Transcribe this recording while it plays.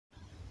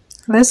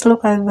Let's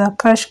look at the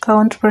cash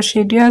count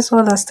procedures,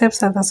 or the steps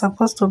that are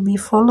supposed to be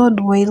followed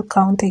while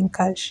counting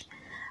cash.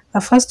 The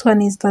first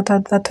one is that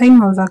at the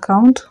time of the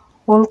count,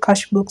 all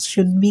cash books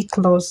should be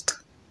closed.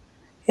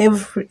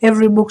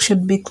 Every book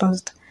should be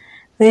closed.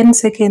 Then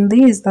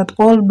secondly is that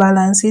all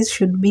balances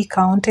should be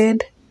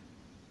counted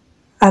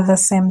at the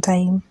same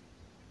time.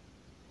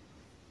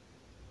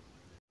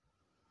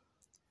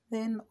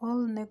 Then all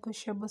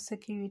negotiable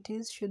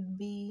securities should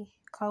be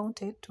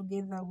counted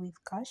together with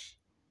cash.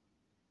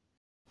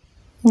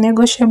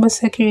 Negotiable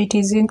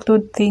securities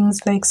include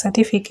things like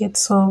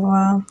certificates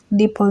of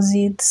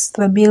deposits,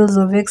 the bills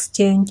of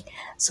exchange,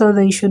 so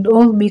they should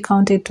all be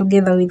counted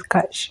together with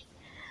cash.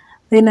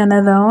 Then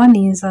another one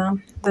is that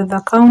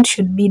the count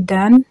should be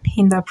done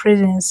in the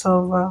presence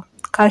of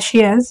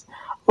cashiers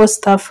or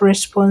staff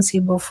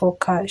responsible for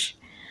cash.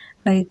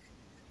 Like,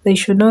 they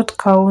should not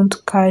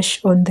count cash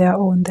on their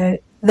own.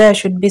 There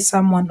should be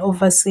someone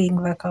overseeing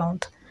the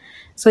count.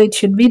 So it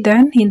should be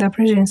done in the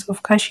presence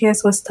of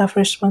cashiers or staff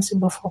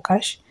responsible for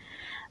cash.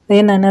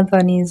 Then another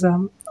one is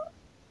the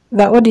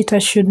auditor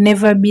should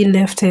never be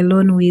left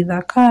alone with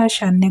the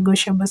cash and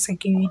negotiable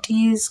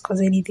securities,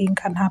 because anything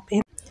can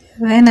happen.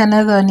 Then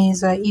another one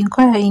is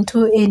inquire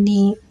into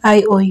any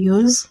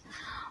IOUs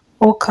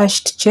or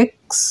cashed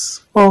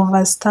checks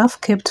of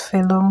staff kept for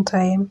a long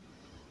time.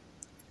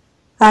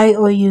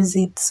 IOUs,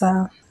 it's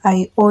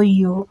I owe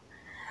you.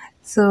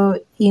 So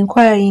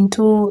inquire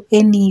into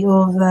any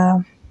of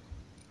the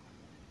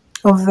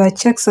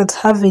checks that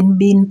haven't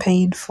been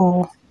paid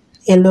for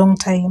a long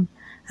time,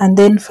 and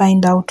then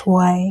find out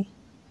why.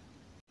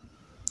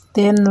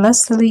 Then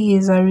lastly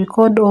is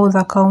record all the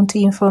account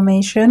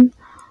information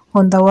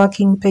on the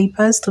working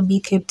papers to be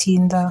kept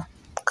in the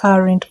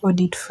current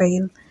audit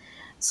file.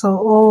 So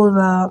all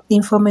the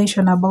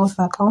information about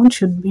the account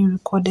should be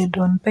recorded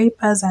on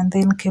papers and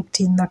then kept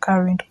in the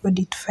current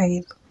audit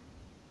file.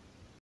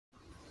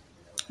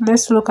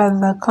 Let's look at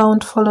the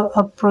account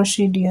follow-up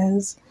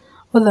procedures,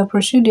 or the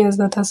procedures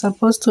that are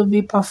supposed to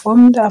be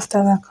performed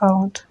after the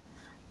account.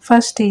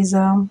 First is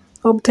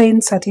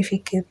obtain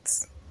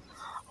certificates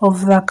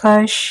of the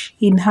cash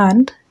in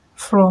hand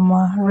from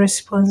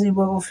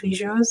responsible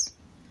officials.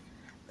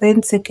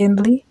 Then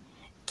secondly,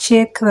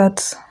 check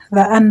that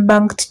the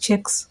unbanked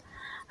checks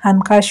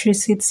and cash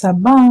receipts are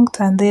banked,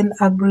 and then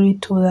agree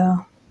to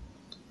the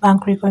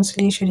bank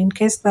reconciliation. In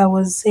case there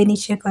was any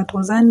check that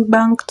was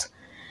unbanked,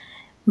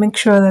 make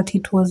sure that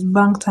it was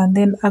banked and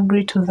then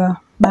agree to the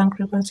bank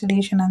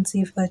reconciliation and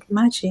see if that's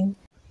matching.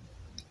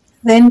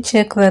 Then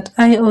check that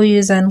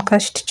IOUs and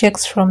cashed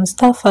checks from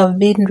staff have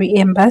been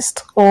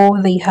reimbursed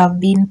or they have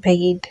been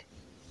paid.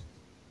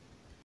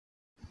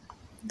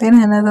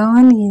 Then another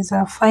one is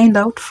find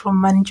out from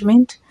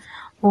management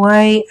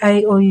why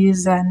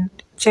IOUs and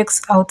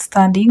checks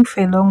outstanding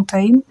for a long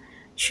time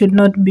should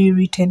not be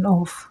written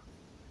off.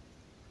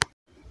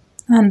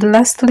 And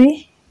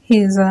lastly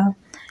is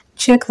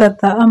check that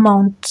the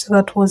amount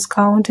that was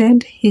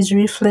counted is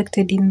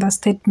reflected in the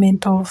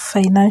statement of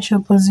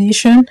financial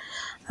position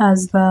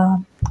as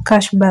the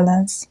cash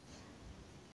balance.